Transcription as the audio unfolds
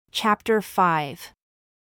Chapter 5.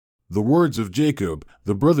 The words of Jacob,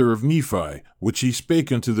 the brother of Nephi, which he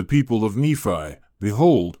spake unto the people of Nephi.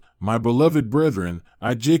 Behold, my beloved brethren,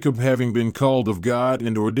 I Jacob, having been called of God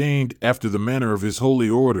and ordained after the manner of his holy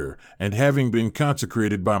order, and having been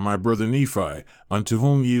consecrated by my brother Nephi, unto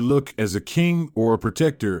whom ye look as a king or a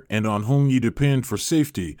protector, and on whom ye depend for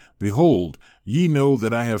safety, behold, ye know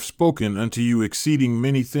that I have spoken unto you exceeding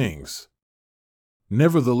many things.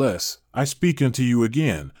 Nevertheless, I speak unto you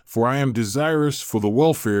again, for I am desirous for the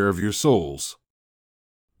welfare of your souls.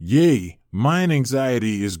 Yea, mine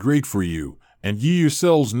anxiety is great for you, and ye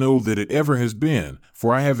yourselves know that it ever has been,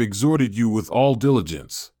 for I have exhorted you with all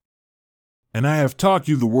diligence. And I have taught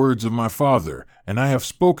you the words of my Father, and I have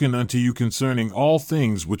spoken unto you concerning all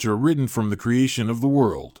things which are written from the creation of the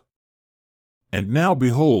world. And now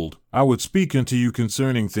behold, I would speak unto you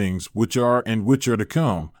concerning things which are and which are to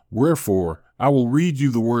come, wherefore I will read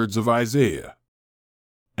you the words of Isaiah.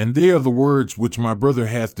 And they are the words which my brother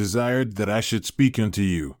hath desired that I should speak unto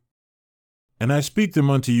you. And I speak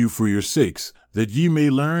them unto you for your sakes, that ye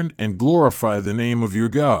may learn and glorify the name of your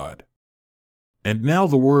God. And now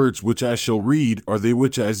the words which I shall read are they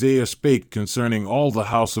which Isaiah spake concerning all the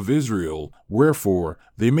house of Israel, wherefore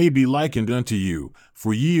they may be likened unto you,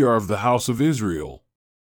 for ye are of the house of Israel.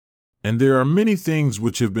 And there are many things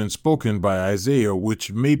which have been spoken by Isaiah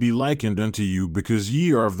which may be likened unto you, because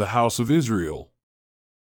ye are of the house of Israel.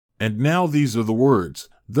 And now these are the words,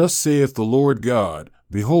 Thus saith the Lord God,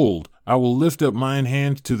 Behold, I will lift up mine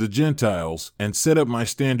hand to the Gentiles, and set up my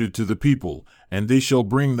standard to the people, and they shall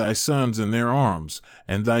bring thy sons in their arms,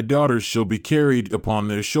 and thy daughters shall be carried upon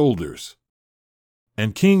their shoulders.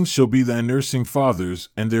 And kings shall be thy nursing fathers,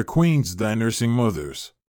 and their queens thy nursing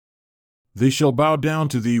mothers. They shall bow down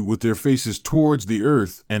to thee with their faces towards the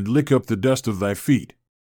earth, and lick up the dust of thy feet.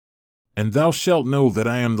 And thou shalt know that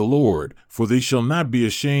I am the Lord, for they shall not be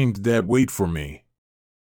ashamed that wait for me.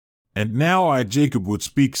 And now I, Jacob, would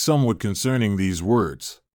speak somewhat concerning these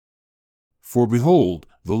words. For behold,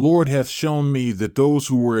 the Lord hath shown me that those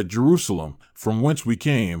who were at Jerusalem, from whence we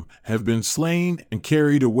came, have been slain and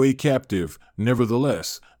carried away captive.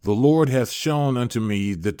 Nevertheless, the Lord hath shown unto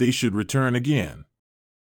me that they should return again.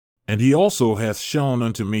 And he also hath shown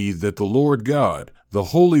unto me that the Lord God, the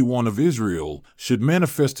Holy One of Israel, should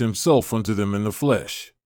manifest himself unto them in the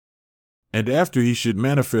flesh. And after he should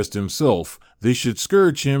manifest himself, they should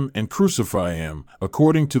scourge him and crucify him,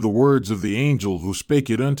 according to the words of the angel who spake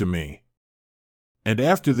it unto me. And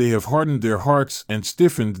after they have hardened their hearts and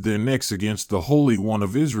stiffened their necks against the Holy One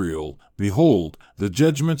of Israel, behold, the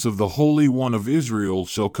judgments of the Holy One of Israel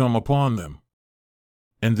shall come upon them.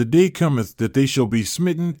 And the day cometh that they shall be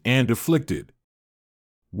smitten and afflicted.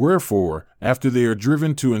 Wherefore, after they are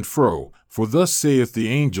driven to and fro, for thus saith the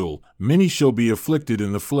angel, many shall be afflicted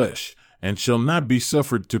in the flesh, and shall not be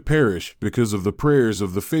suffered to perish because of the prayers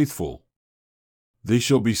of the faithful. They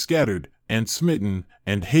shall be scattered, and smitten,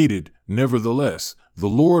 and hated. Nevertheless, the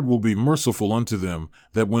Lord will be merciful unto them,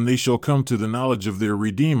 that when they shall come to the knowledge of their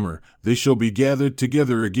Redeemer, they shall be gathered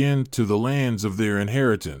together again to the lands of their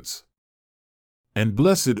inheritance. And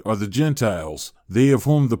blessed are the Gentiles, they of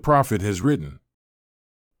whom the prophet has written.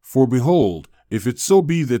 For behold, if it so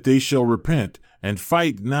be that they shall repent, and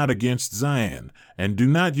fight not against Zion, and do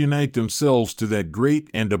not unite themselves to that great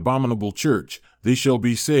and abominable church, they shall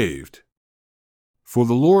be saved. For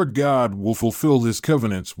the Lord God will fulfill his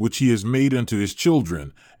covenants which he has made unto his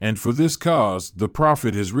children, and for this cause the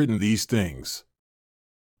prophet has written these things.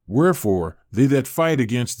 Wherefore, they that fight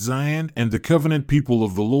against Zion and the covenant people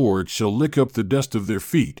of the Lord shall lick up the dust of their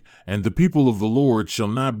feet, and the people of the Lord shall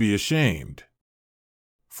not be ashamed.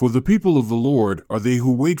 For the people of the Lord are they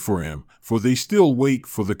who wait for him, for they still wait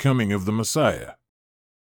for the coming of the Messiah.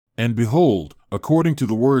 And behold, according to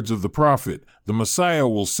the words of the prophet, the Messiah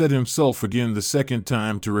will set himself again the second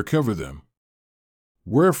time to recover them.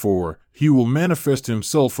 Wherefore, he will manifest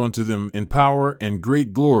himself unto them in power and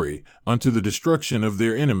great glory, unto the destruction of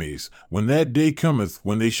their enemies, when that day cometh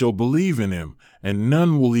when they shall believe in him, and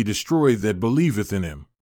none will he destroy that believeth in him.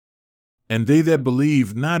 And they that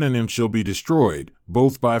believe not in him shall be destroyed,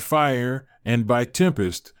 both by fire, and by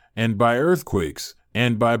tempest, and by earthquakes,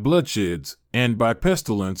 and by bloodsheds, and by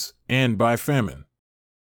pestilence, and by famine.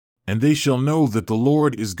 And they shall know that the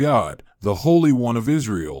Lord is God, the Holy One of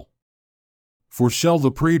Israel. For shall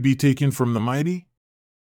the prey be taken from the mighty?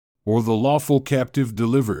 Or the lawful captive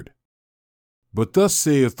delivered? But thus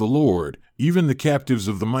saith the Lord, even the captives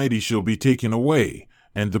of the mighty shall be taken away,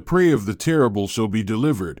 and the prey of the terrible shall be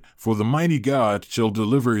delivered, for the mighty God shall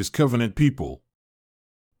deliver his covenant people.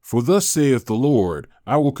 For thus saith the Lord,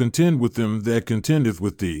 I will contend with them that contendeth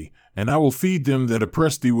with thee, and I will feed them that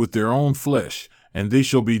oppress thee with their own flesh, and they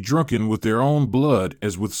shall be drunken with their own blood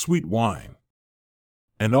as with sweet wine.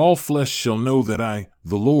 And all flesh shall know that I,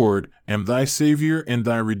 the Lord, am thy Savior and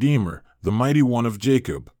thy Redeemer, the mighty one of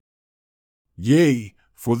Jacob. Yea,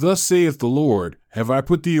 for thus saith the Lord, have I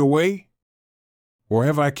put thee away? Or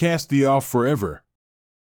have I cast thee off forever?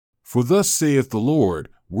 For thus saith the Lord,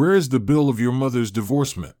 where is the bill of your mother's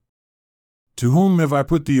divorcement? To whom have I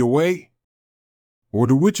put thee away? Or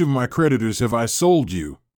to which of my creditors have I sold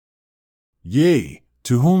you? Yea,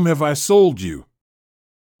 to whom have I sold you?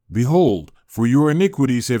 Behold, for your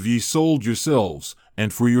iniquities have ye sold yourselves,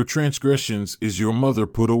 and for your transgressions is your mother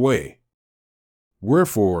put away.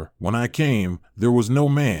 Wherefore, when I came, there was no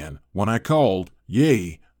man, when I called,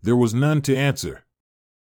 yea, there was none to answer.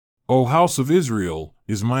 O house of Israel,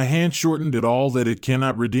 is my hand shortened at all that it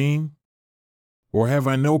cannot redeem? Or have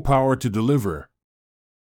I no power to deliver?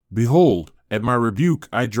 Behold, at my rebuke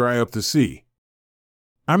I dry up the sea.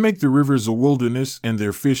 I make the rivers a wilderness and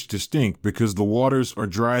their fish to stink because the waters are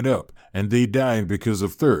dried up, and they die because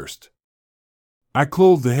of thirst. I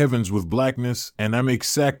clothe the heavens with blackness, and I make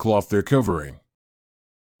sackcloth their covering.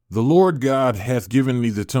 The Lord God hath given me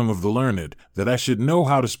the tongue of the learned, that I should know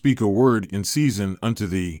how to speak a word in season unto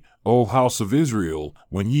thee, O house of Israel,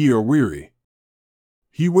 when ye are weary.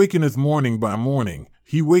 He wakeneth morning by morning,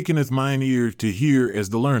 he wakeneth mine ear to hear as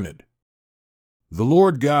the learned. The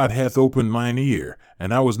Lord God hath opened mine ear,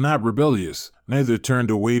 and I was not rebellious, neither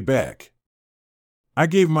turned away back. I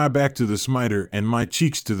gave my back to the smiter, and my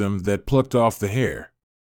cheeks to them that plucked off the hair.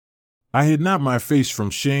 I hid not my face from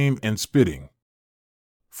shame and spitting.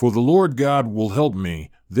 For the Lord God will help me,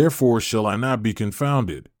 therefore shall I not be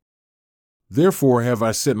confounded. Therefore have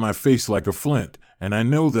I set my face like a flint, and I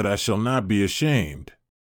know that I shall not be ashamed.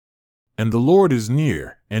 And the Lord is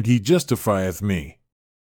near, and he justifieth me.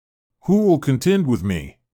 Who will contend with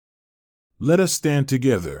me? Let us stand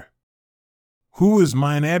together. Who is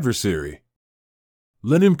mine adversary?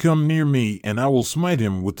 Let him come near me, and I will smite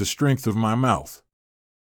him with the strength of my mouth.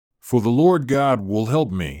 For the Lord God will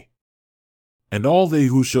help me. And all they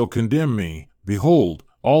who shall condemn me, behold,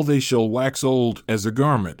 all they shall wax old as a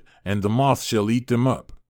garment, and the moth shall eat them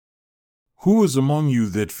up. Who is among you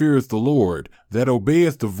that feareth the Lord, that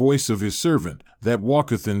obeyeth the voice of his servant, that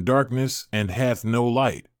walketh in darkness, and hath no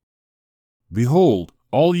light? Behold,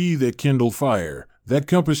 all ye that kindle fire, that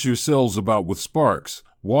compass yourselves about with sparks,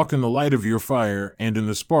 walk in the light of your fire and in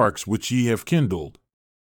the sparks which ye have kindled.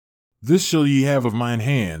 This shall ye have of mine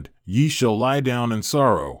hand, ye shall lie down in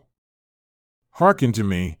sorrow. Hearken to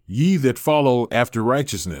me, ye that follow after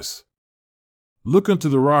righteousness. Look unto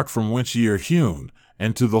the rock from whence ye are hewn,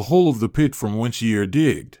 and to the hole of the pit from whence ye are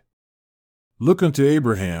digged. Look unto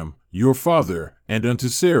Abraham, your father, and unto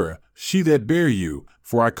Sarah, she that bare you,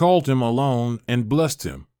 for I called him alone and blessed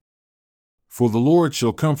him. For the Lord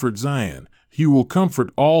shall comfort Zion, he will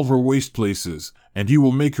comfort all her waste places, and he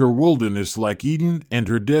will make her wilderness like Eden and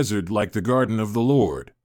her desert like the garden of the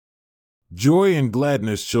Lord. Joy and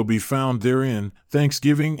gladness shall be found therein,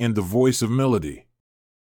 thanksgiving and the voice of melody.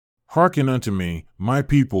 Hearken unto me, my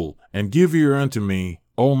people, and give ear unto me,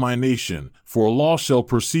 O my nation, for a law shall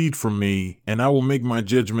proceed from me, and I will make my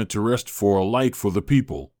judgment to rest for a light for the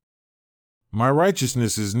people. My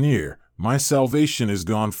righteousness is near, my salvation is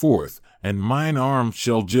gone forth, and mine arm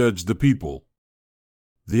shall judge the people.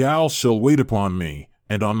 The isles shall wait upon me,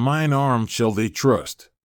 and on mine arm shall they trust.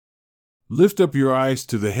 Lift up your eyes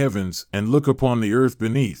to the heavens, and look upon the earth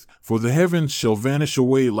beneath, for the heavens shall vanish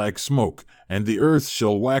away like smoke, and the earth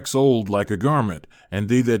shall wax old like a garment, and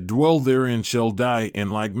they that dwell therein shall die in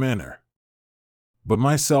like manner. But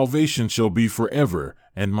my salvation shall be forever,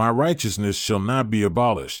 and my righteousness shall not be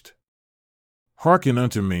abolished. Hearken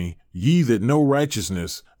unto me, ye that know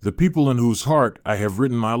righteousness, the people in whose heart I have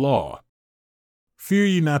written my law. Fear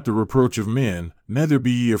ye not the reproach of men, neither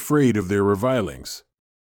be ye afraid of their revilings.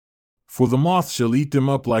 For the moth shall eat them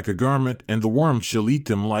up like a garment, and the worm shall eat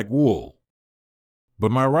them like wool.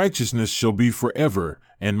 But my righteousness shall be forever,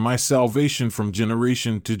 and my salvation from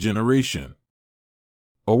generation to generation.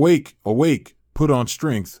 Awake, awake, put on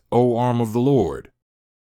strength, O arm of the Lord.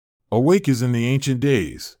 Awake as in the ancient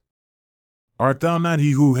days. Art thou not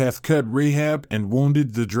he who hath cut Rahab and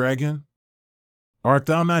wounded the dragon? Art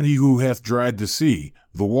thou not he who hath dried the sea,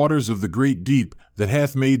 the waters of the great deep, that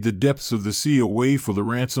hath made the depths of the sea a way for the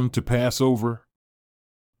ransom to pass over?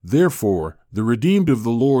 Therefore, the redeemed of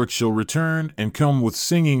the Lord shall return and come with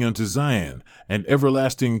singing unto Zion, and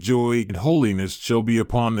everlasting joy and holiness shall be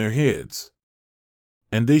upon their heads.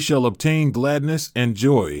 And they shall obtain gladness and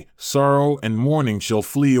joy, sorrow and mourning shall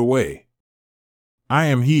flee away. I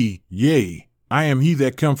am he, yea, I am he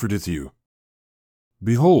that comforteth you.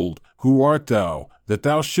 Behold, who art thou, that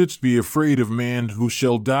thou shouldst be afraid of man who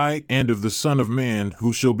shall die, and of the Son of Man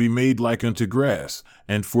who shall be made like unto grass,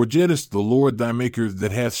 and forgettest the Lord thy Maker,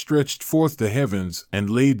 that hath stretched forth the heavens, and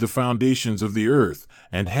laid the foundations of the earth,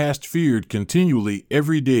 and hast feared continually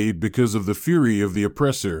every day because of the fury of the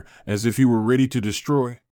oppressor, as if he were ready to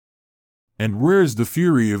destroy? And where is the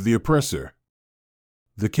fury of the oppressor?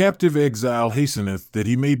 The captive exile hasteneth that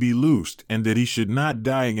he may be loosed, and that he should not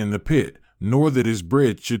die in the pit, nor that his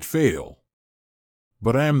bread should fail.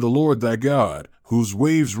 But I am the Lord thy God, whose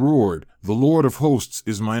waves roared, the Lord of hosts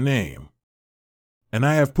is my name. And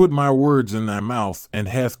I have put my words in thy mouth, and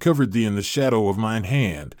hath covered thee in the shadow of mine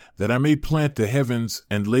hand, that I may plant the heavens,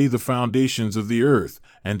 and lay the foundations of the earth,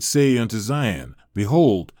 and say unto Zion,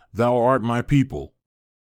 Behold, thou art my people.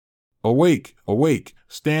 Awake, awake,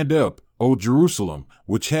 stand up, O Jerusalem,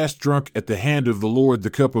 which hast drunk at the hand of the Lord the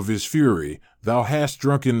cup of his fury. Thou hast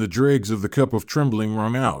drunken the dregs of the cup of trembling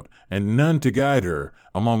wrung out, and none to guide her,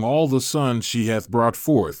 among all the sons she hath brought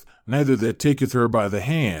forth, neither that taketh her by the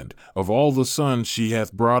hand, of all the sons she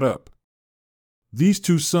hath brought up. These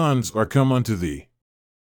 2 sons are come unto thee.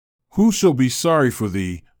 Who shall be sorry for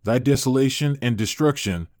thee, thy desolation and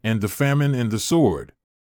destruction, and the famine and the sword?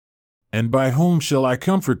 And by whom shall I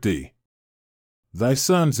comfort thee? Thy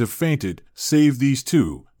sons have fainted, save these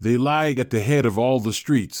 2, they lie at the head of all the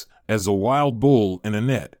streets, as a wild bull in a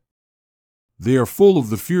net. They are full of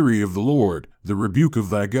the fury of the Lord, the rebuke of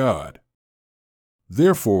thy God.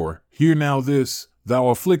 Therefore, hear now this, thou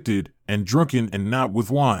afflicted, and drunken, and not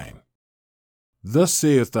with wine. Thus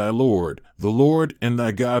saith thy Lord, the Lord and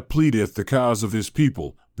thy God pleadeth the cause of his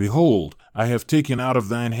people. Behold, I have taken out of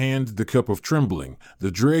thine hand the cup of trembling,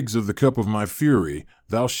 the dregs of the cup of my fury,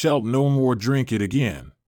 thou shalt no more drink it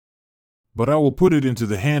again. But I will put it into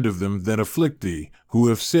the hand of them that afflict thee, who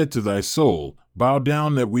have said to thy soul, Bow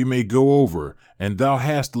down that we may go over, and thou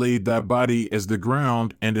hast laid thy body as the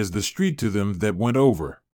ground and as the street to them that went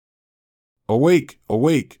over. Awake,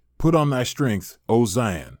 awake, put on thy strength, O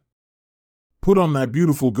Zion. Put on thy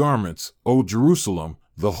beautiful garments, O Jerusalem,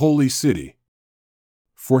 the holy city.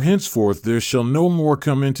 For henceforth there shall no more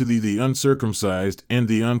come into thee the uncircumcised and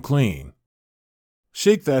the unclean.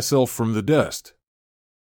 Shake thyself from the dust.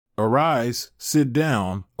 Arise, sit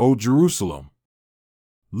down, O Jerusalem.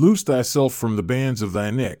 Loose thyself from the bands of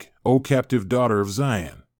thy neck, O captive daughter of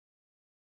Zion.